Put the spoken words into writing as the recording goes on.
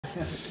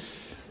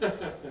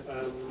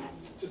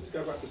Just to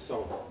go back to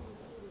Son,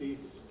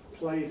 he's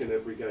played in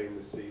every game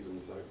this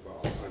season so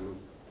far, and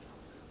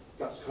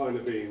that's kind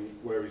of been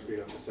where he's been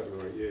after 7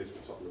 or 8 years for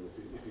Tottenham.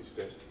 If he's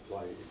fit,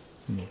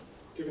 plays.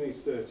 Given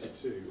he's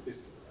 32,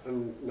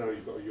 and now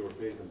you've got a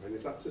European campaign,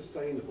 is that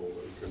sustainable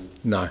that he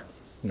can?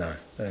 No,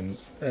 and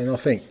I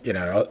think, you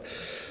know,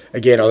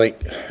 again, I think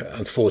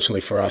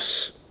unfortunately for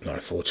us, not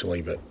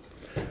unfortunately, but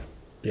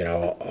you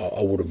know,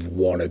 I would have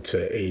wanted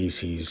to ease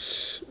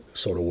his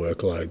sort of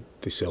workload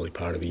this early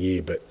part of the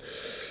year, but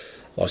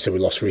like I said, we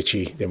lost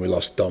Richie, then we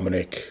lost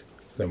Dominic,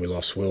 then we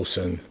lost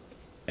Wilson,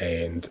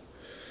 and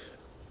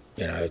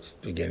you know, it's,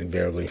 again,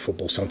 invariably in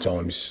football,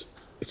 sometimes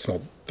it's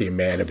not the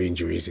amount of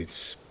injuries,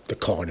 it's the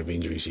kind of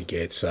injuries you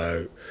get.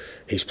 So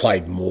he's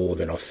played more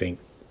than I think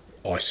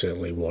I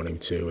certainly want him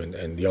to,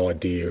 and the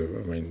idea,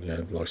 I mean, you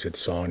know, like I said,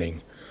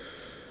 signing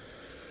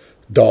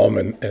Dom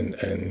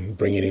and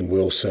bringing in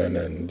Wilson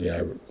and, you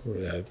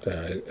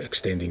know,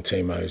 extending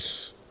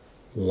Timo's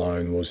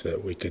loan was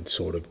that we could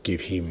sort of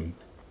give him,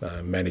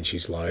 manage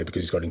his load,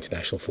 because he's got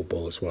international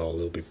football as well a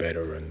little bit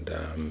better,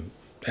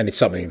 and it's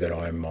something that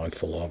I'm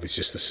mindful of. It's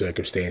just the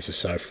circumstances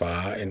so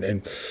far,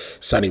 and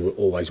Sonny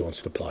always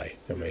wants to play.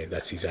 I mean,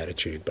 that's his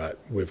attitude, but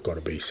we've got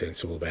to be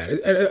sensible about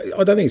it. And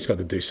I don't think it's got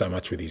to do so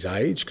much with his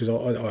age, because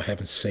I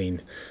haven't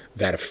seen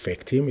that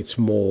affect him. It's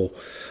more,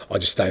 I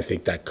just don't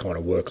think that kind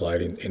of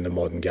workload in the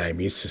modern game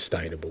is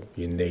sustainable.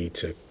 You need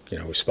to, you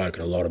know, we've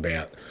spoken a lot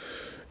about,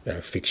 you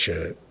know,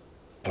 fixture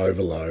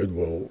overload.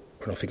 Well,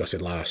 and I think I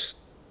said last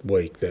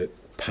week that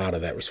part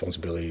of that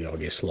responsibility, I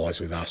guess, lies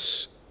with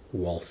us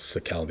whilst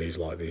the calendar is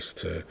like this,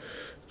 to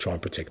try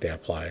and protect our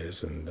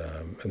players, and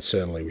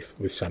certainly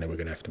with Sonny we're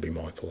going to have to be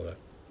mindful of that.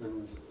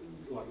 And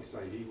like you say,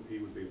 he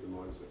would be of the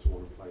mindset to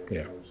want to play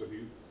at home. So have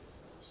you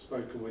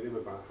spoken with him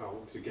about how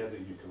together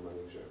you can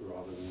manage it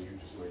rather than you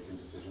just making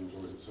decisions,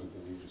 or is it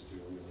something you just do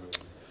on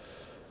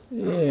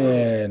your own?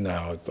 Yeah,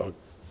 no,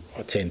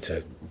 I tend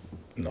to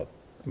not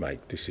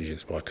make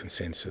decisions by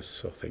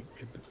consensus. I think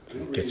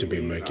it gets a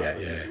bit murky.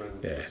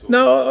 Yeah.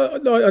 No,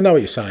 I know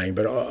what you're saying,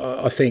 but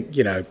I think,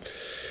 you know,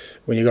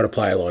 when you've got a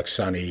player like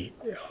Sonny,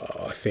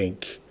 I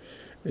think,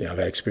 you know, I've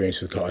had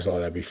experience with guys like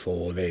that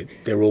before.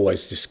 They're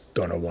always just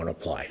going to want to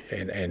play,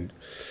 and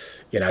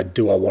you know,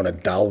 do I want to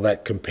dull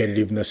that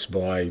competitiveness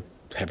by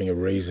having a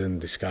reasoned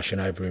discussion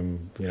over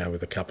him, you know,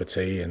 with a cup of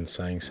tea and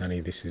saying,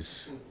 Sonny, this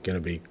is going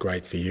to be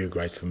great for you,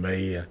 great for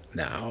me?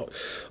 No,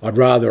 I'd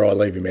rather I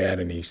leave him out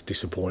and he's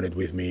disappointed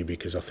with me,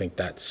 because I think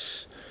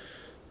that's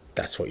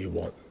what you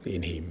want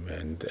in him,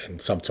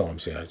 and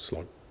sometimes, you know, it's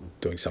like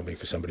doing something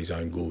for somebody's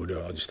own good.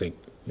 I just think,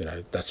 you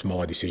know, that's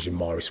my decision,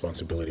 my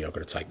responsibility. I've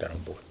got to take that on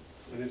board.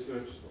 And is there,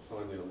 just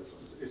finally on this,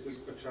 is there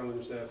a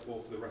challenge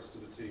therefore for the rest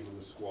of the team and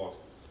the squad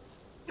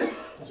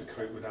to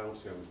cope without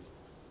him,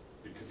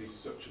 because he's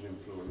such an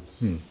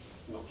influence,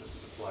 not just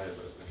as a player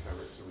but as the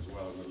character as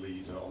well, and the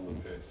leader on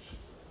the pitch?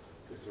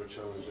 Is there a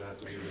challenge there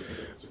for you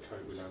to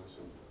cope without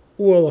him?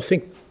 Well, I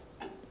think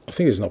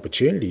there's an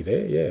opportunity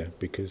there, yeah,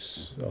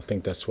 because I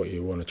think that's what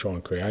you want to try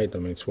and create. I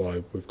mean, it's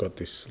why we've got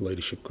this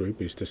leadership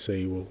group, is to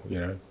see, well,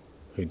 you know,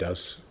 who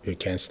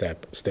can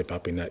step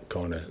up in that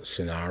kind of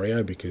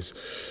scenario, because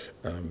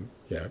you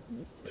know,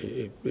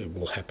 it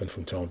will happen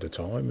from time to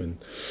time. And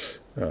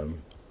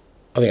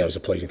I think that was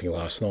a pleasing thing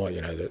last night,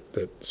 you know,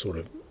 that sort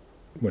of,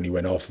 when he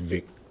went off,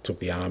 Vic took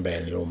the armband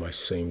and he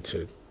almost seemed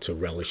to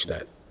relish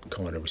that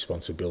kind of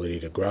responsibility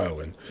to grow.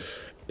 And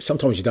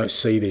sometimes you don't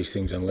see these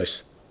things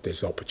unless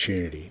there's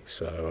opportunity.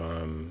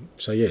 So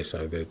yeah,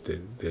 so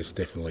there's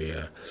definitely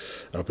an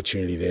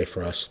opportunity there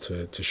for us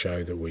to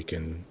show that we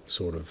can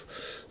sort of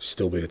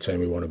still be the team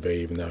we want to be,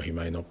 even though he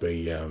may not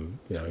be you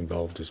know,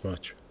 involved as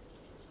much.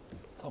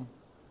 Tom?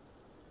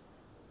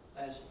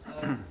 Back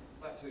to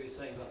what you were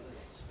saying about the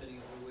spinning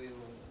of the wheel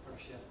and the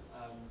pressure.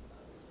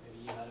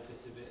 Maybe you had a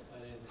bit of it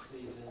earlier in the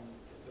season.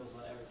 It feels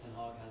like Eric Ten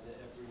Hag has it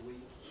every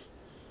week,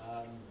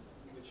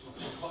 which must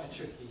be quite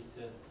tricky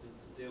to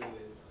deal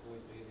with,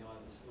 always being the eye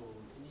of the storm.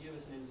 Can you give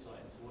us an insight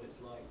into what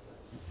it's like to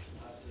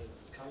have to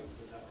cope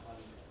with that kind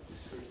of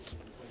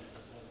scrutiny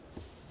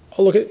 24/7?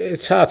 Oh, look,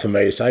 it's hard for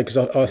me to say, because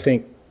I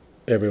think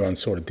everyone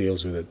sort of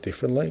deals with it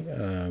differently,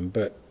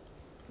 but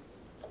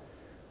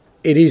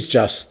it is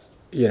just,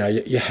 you know,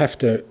 you have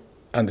to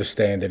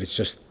understand that it's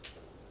just,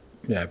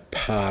 you know,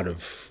 part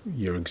of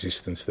your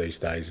existence these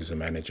days as a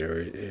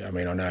manager. I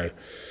mean, I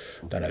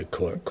don't know,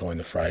 coined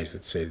the phrase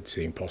that said it's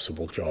the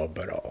impossible job,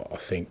 but I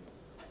think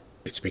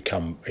it's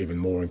become even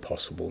more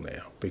impossible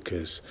now,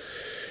 because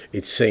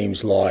it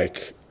seems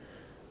like,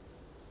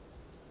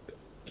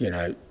 you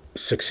know,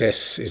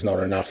 success is not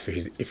enough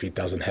if it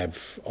doesn't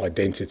have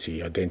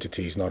identity.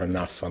 Identity is not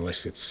enough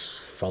unless it's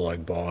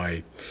followed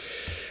by,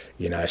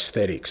 you know,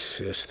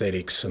 aesthetics.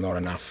 Aesthetics are not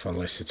enough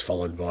unless it's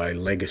followed by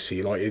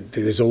legacy. Like,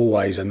 there's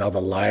always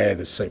another layer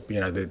that's, you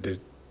know,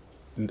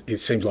 it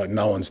seems like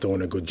no one's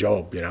doing a good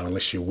job, you know,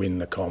 unless you win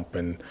the comp,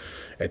 and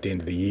at the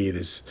end of the year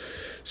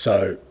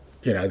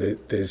you know,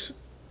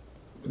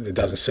 there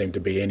doesn't seem to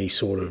be any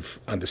sort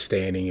of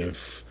understanding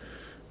of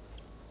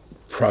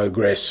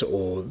progress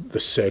or the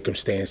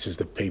circumstances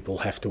that people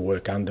have to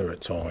work under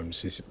at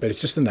times. But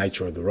it's just the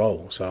nature of the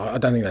role. So I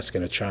don't think that's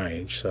going to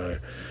change. So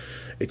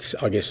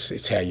I guess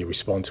it's how you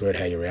respond to it,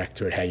 how you react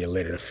to it, how you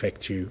let it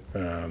affect you.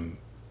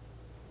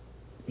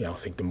 I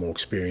think the more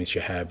experience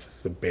you have,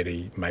 the better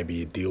maybe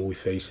you deal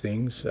with these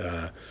things.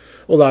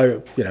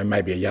 Although,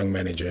 maybe a young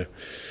manager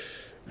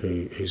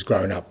who's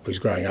growing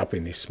up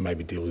in this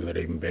maybe deals with it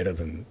even better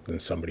than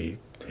somebody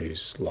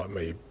who's like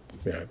me,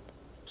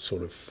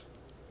 sort of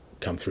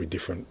come through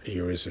different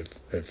eras of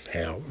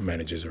how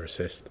managers are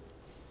assessed.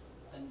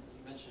 And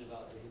you mentioned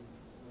about him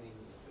winning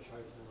a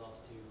trophy in the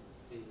last 2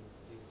 seasons.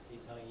 People keep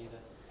telling you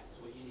that it's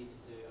what you need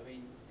to do. I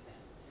mean,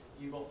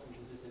 you've often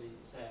consistently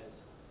said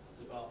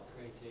it's about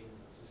creating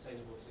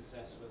sustainable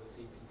success where the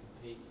team can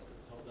compete at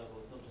the top level.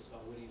 It's not just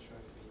about winning a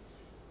trophy.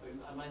 I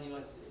mean, Man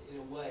United, in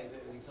a way, a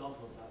bit of an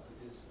example of that,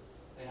 because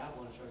they have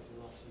won a trophy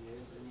the last few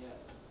years, and yet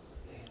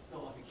it's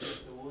not like a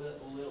kid to all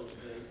ill, is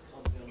it? He's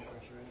constantly under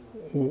pressure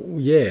anyway. Well,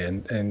 yeah,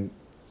 and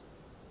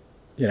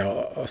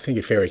I think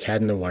if Eric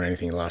hadn't have won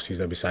anything last year,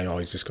 they'd be saying,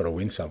 he's just got to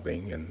win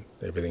something and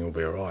everything will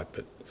be all right.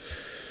 But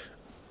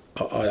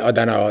I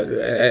don't know.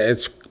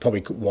 It's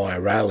probably why I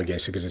rail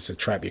against it, because it's a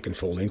trap you can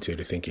fall into,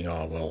 to thinking,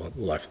 all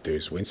I have to do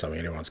is win something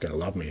and everyone's going to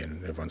love me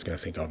and everyone's going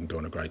to think I'm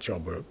doing a great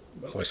job. But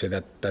like I said,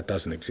 that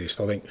doesn't exist.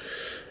 I think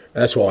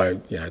that's why,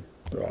 I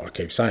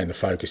keep saying the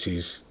focus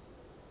is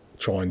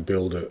try and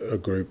build a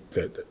group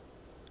that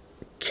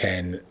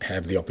can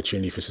have the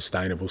opportunity for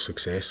sustainable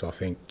success. I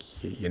think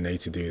you need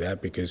to do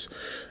that, because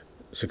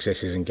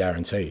success isn't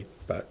guaranteed.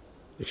 But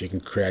if you can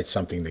create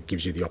something that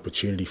gives you the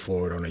opportunity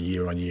for it on a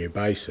year-on-year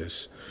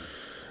basis,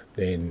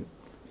 then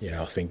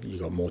I think you've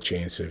got more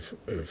chance of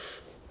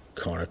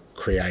kind of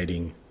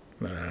creating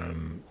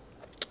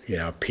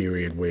a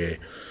period where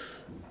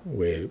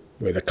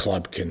the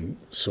club can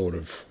sort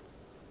of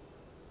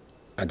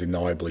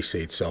undeniably see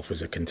itself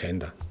as a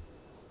contender.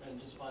 And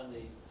just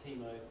finally,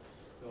 Timo,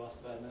 who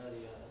asked about him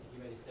earlier, he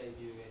made his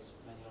debut against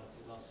Man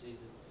United last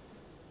season.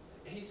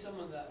 He's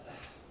someone that,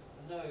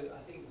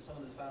 I think some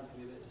of the fans can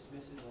be a bit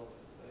dismissive of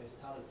his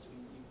talents. I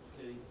mean, you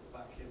clearly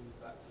back to a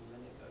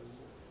minute ago.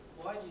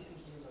 Why do you think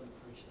he is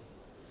underappreciated?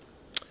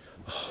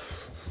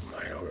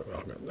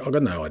 Mate, I've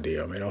got no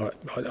idea. I mean, I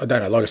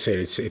don't know. Like I said,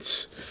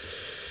 it's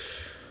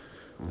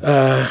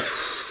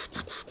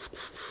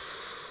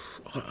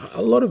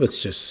a lot of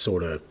it's just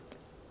sort of,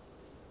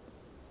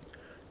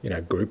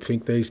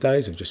 groupthink these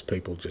days of just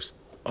people just.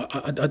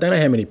 I don't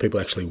know how many people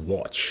actually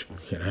watch.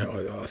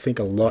 I think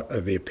a lot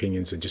of the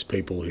opinions are just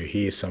people who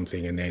hear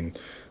something and then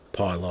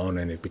pile on,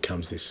 and it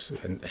becomes this.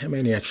 And how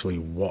many actually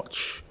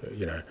watch?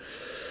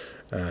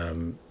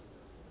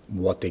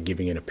 What they're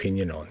giving an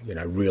opinion on.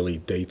 Really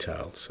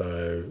detailed.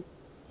 So,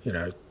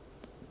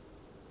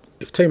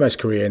 if Timo's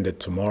career ended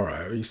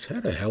tomorrow, he's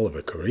had a hell of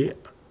a career.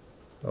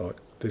 Like,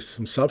 there's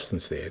some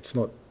substance there. It's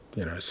not,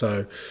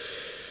 so.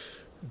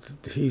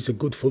 He's a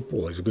good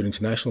footballer. He's a good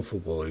international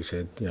footballer. He's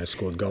had,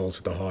 scored goals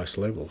at the highest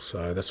level.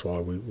 So that's why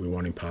we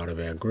want him part of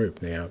our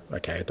group. Now,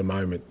 okay, at the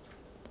moment,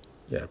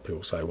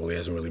 people say, well, he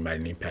hasn't really made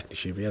an impact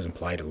this year, but he hasn't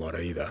played a lot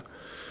either.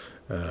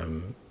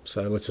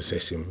 So let's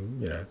assess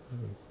him,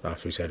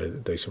 after he's had a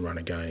decent run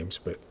of games.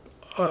 But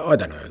I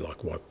don't know,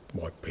 like why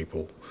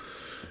people,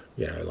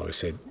 like I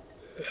said,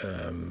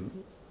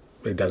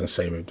 there doesn't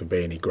seem to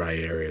be any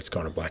grey area. It's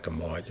kind of black and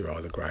white. You're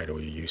either great or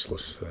you're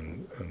useless.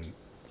 And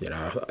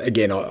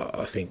again,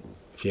 I think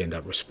if you end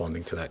up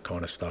responding to that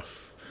kind of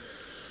stuff,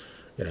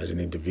 as an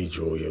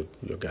individual,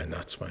 you'll go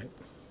nuts, mate.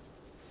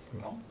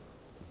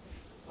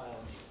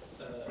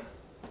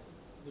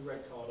 The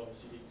red card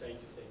obviously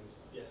dictated things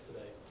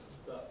yesterday,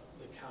 but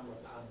the camera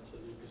panned to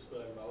Lucas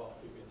Bergwall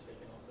after he'd been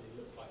taken off, and he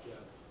looked like he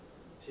had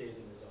tears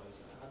in his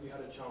eyes. Have you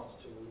had a chance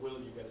to, or will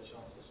you get a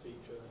chance to speak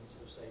to him and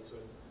sort of say to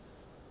him,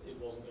 it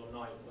wasn't your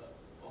night, but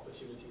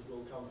opportunities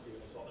will come for you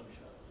in a Tottenham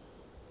shirt?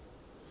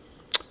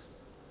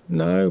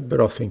 No,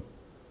 but I think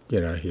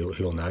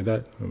he'll know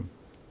that.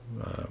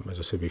 As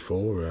I said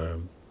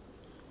before,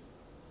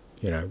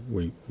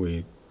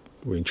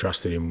 we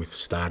entrusted him with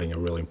starting a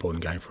really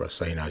important game for us,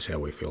 so he knows how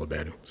we feel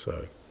about him.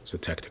 So it's a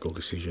tactical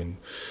decision.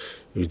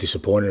 He was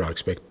disappointed. I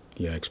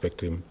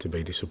expect him to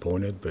be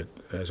disappointed, but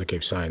as I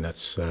keep saying,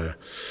 that's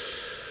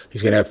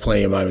he's going to have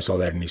plenty of moments like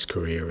that in his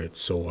career.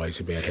 It's always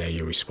about how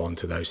you respond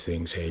to those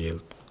things, how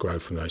you grow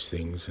from those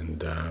things,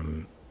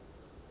 and.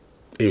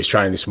 He was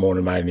training this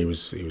morning, mate, and he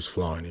was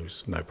flying. He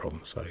was no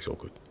problem, so he's all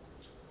good.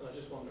 And I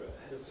just wonder,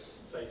 ahead of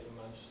facing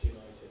Manchester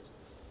United,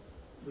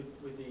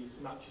 with these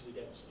matches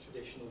against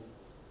traditionally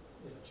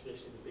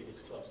the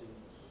biggest clubs in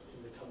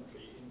the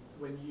country,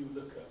 when you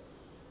look at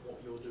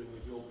what you're doing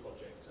with your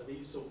project, are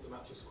these sorts of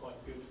matches quite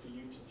good for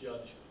you to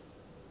judge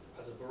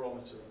as a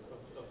barometer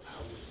of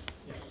how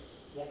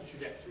what the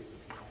trajectory is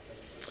looking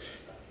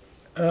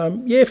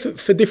like? Yeah,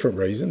 for different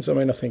reasons. I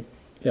mean, I think.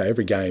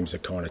 Every game's a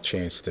kind of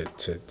chance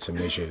to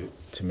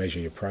measure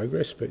your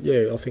progress. But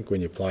I think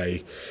when you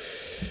play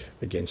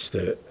against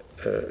a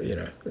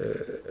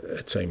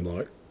team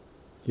like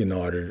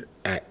United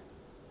at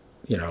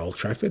you know, Old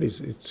Trafford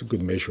it's a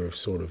good measure of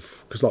sort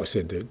of, because like I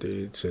said,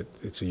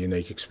 it's a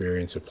unique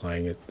experience of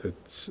playing at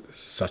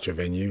such a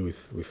venue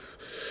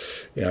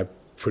with you know,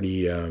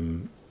 pretty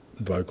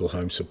vocal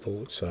home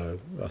support. So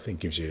I think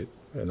gives you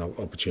an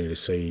opportunity to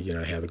see, you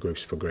know, how the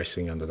group's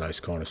progressing under those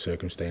kind of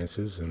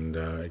circumstances and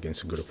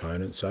against a good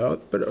opponent.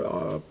 So, but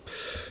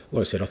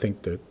like I said, I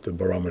think that the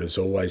barometer's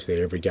always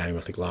there every game.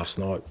 I think last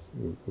night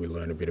we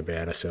learned a bit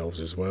about ourselves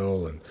as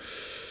well, and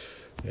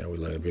you know, we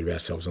learn a bit about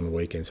ourselves on the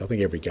weekends. So I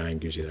think every game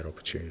gives you that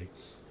opportunity.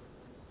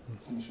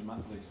 Finish with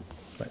Matt, please.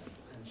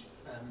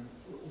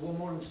 One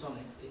more on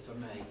Sonic, if I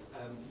may.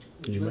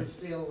 Would you ever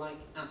feel like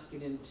asking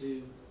him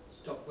to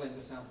stop playing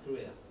for South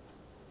Korea?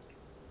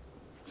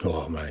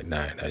 Oh, mate,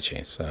 no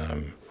chance.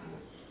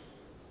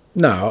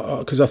 No,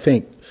 because I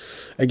think,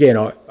 again,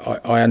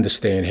 I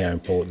understand how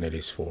important it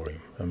is for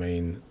him. I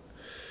mean,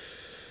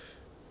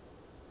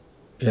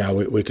 you know,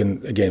 we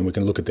can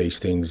look at these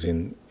things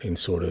in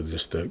sort of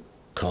just the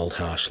cold,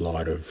 harsh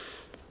light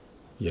of,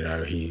 you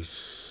know,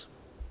 his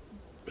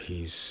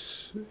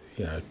you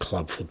know,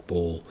 club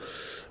football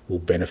will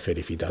benefit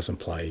if he doesn't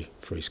play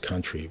for his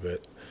country,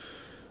 but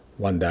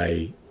one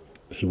day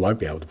he won't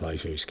be able to play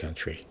for his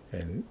country,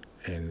 and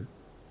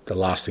the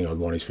last thing I'd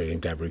want is for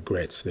him to have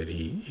regrets that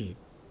he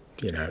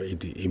you know,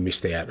 he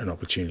missed out an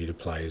opportunity to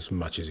play as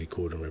much as he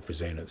could and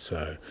represent it.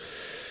 So,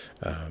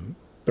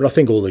 but I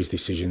think all these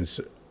decisions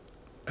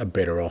are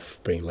better off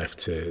being left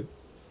to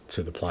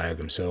the player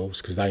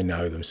themselves, because they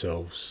know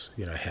themselves,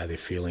 you know, how they're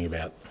feeling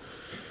about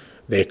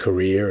their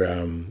career.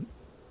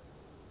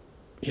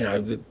 You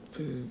know,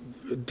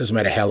 it doesn't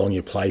matter how long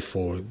you play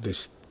for.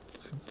 The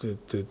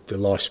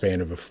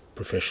lifespan of a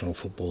professional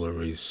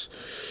footballer is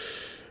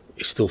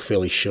still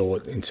fairly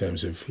short in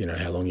terms of, you know,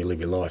 how long you live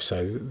your life.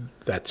 So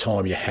that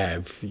time you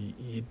have,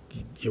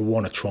 you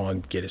want to try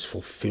and get as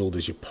fulfilled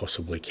as you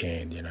possibly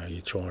can. You know,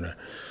 you're trying to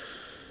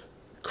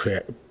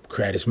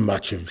create as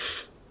much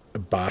of a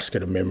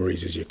basket of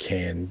memories as you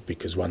can,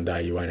 because one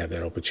day you won't have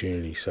that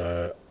opportunity.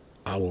 So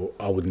I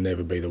would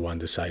never be the one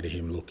to say to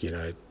him, look, you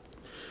know,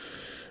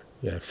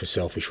 for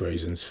selfish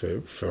reasons,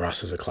 for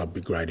us as a club,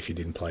 it'd be great if you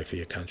didn't play for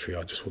your country.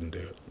 I just wouldn't do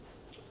it.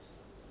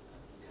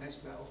 Can I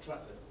ask about Old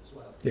Trafford as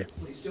well? Yeah.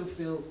 Would it still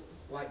feel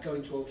like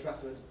going to Old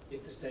Trafford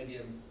if the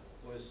stadium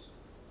was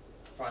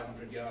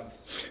 500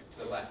 yards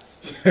to the left?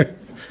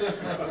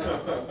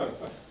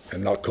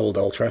 And not called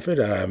Old Trafford?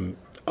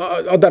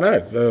 I don't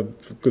know.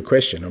 Good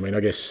question. I mean, I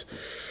guess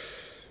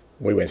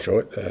we went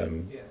through it.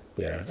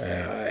 You know,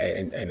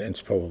 and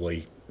it's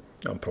probably,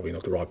 I'm probably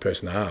not the right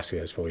person to ask.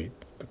 It's probably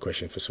a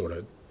question for sort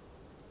of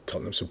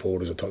Tottenham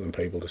supporters or Tottenham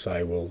people to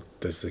say, well,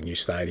 does the new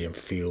stadium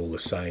feel the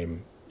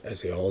same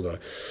as the older?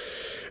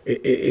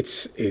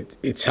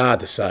 It's hard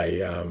to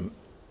say.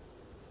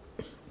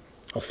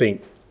 I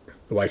think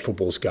the way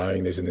football's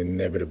going, there's an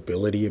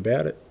inevitability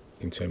about it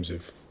in terms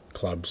of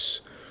clubs,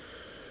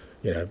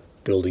 you know,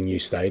 building new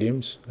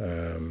stadiums,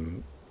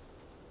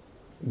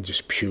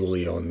 just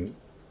purely on,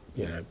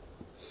 you know,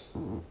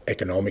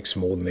 economics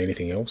more than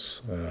anything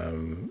else.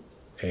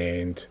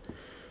 And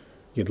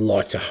you'd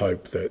like to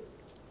hope that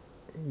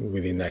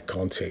within that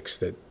context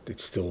that it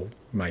still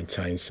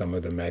maintains some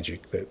of the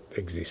magic that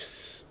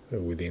exists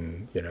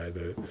within, you know,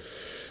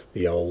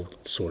 the old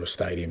sort of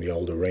stadium, the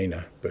old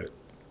arena. But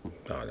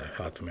no,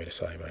 hard for me to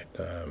say, mate.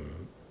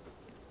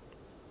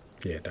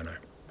 Yeah, don't know.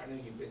 I know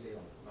you're busy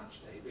on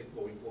match day, a bit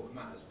more important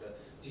matters, but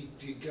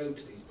do you go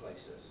to these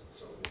places,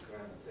 sort of look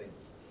around and think,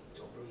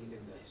 sort of breathe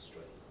in the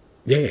history?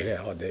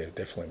 Yeah, I do,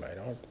 definitely, mate.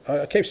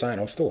 I keep saying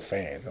I'm still a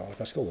fan.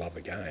 I still love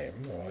the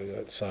game.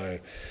 So,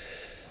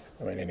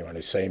 I mean, anyone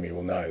who's seen me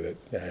will know that,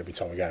 you know, every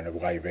time I go to an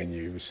away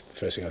venue, the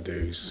first thing I do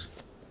is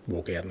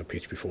walk out on the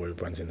pitch before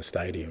everyone's in the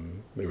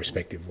stadium,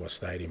 irrespective of what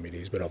stadium it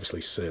is. But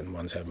obviously, certain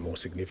ones have more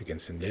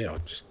significance. And yeah, I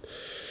just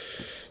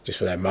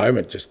for that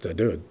moment, just to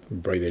do it,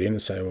 breathe it in,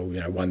 and say, well,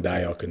 you know, one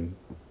day I can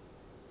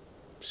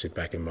sit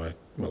back in my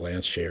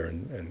lounge chair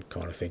and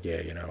kind of think, yeah,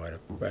 you know,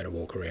 I had to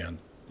walk around,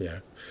 you know,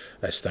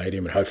 that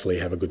stadium and hopefully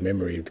have a good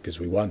memory because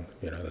we won.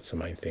 You know, that's the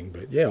main thing.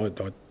 But yeah,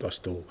 I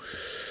still,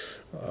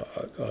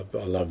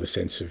 I love the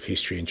sense of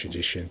history and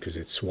tradition, because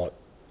it's what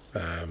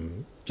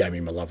gave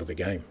me my love of the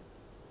game.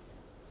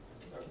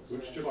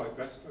 Which do you like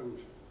best,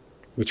 Ange?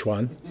 Which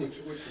one? Which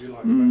do you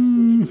like best?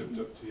 Which lived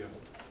up to you?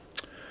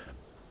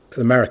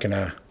 The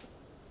Maracana.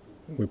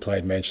 We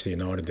played Manchester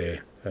United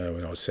there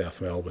when I was South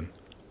Melbourne.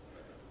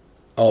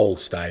 Old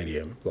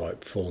stadium,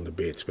 like falling to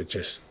bits, but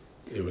just,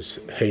 it was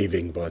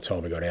heaving by the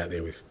time we got out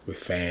there with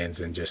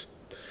fans, and just,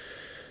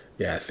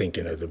 yeah,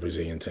 thinking of the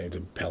Brazilian team, the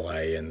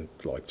Pelé, and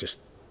like just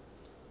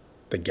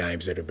the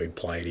games that had been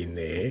played in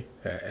there,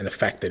 and the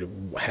fact that it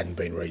hadn't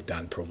been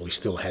redone, probably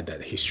still had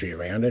that history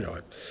around it.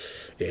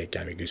 It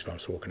gave me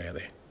goosebumps walking out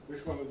there.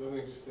 Which one doesn't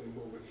exist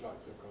anymore? Which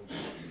like to come?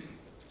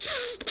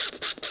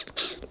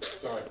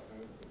 Sorry.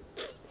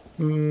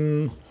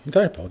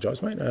 Don't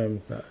apologise, mate. A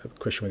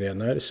question without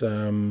notice.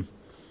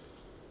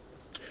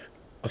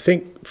 I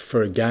think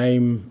for a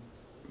game,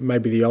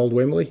 maybe the old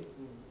Wembley.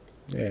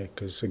 Yeah,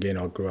 because again,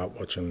 I grew up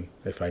watching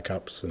FA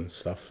Cups and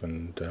stuff,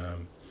 and by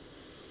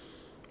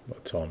the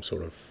time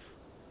sort of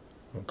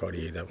I got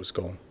here, that was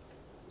gone.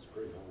 It's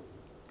pretty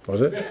hard.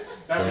 Was it?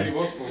 That really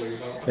was falling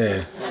apart.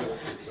 Yeah.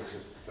 Toilets and stuff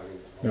just staying.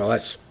 No,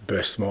 that's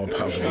burst my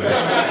bubble.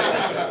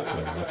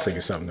 Yeah, I'll think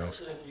of something I else.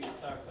 don't know if you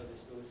clarified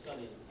this, but with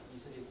Sonny, you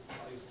said he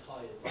was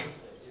tired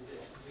yesterday. Is it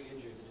a specific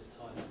injury or is it just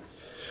tiredness?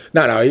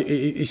 No,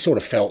 he sort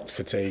of felt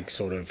fatigue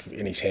sort of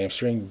in his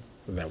hamstring.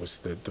 That was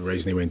the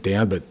reason he went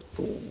down. But,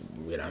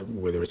 you know,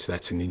 whether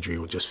that's an injury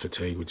or just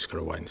fatigue, we just got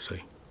to wait and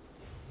see.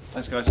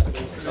 Thanks, guys.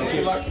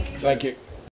 Thank you.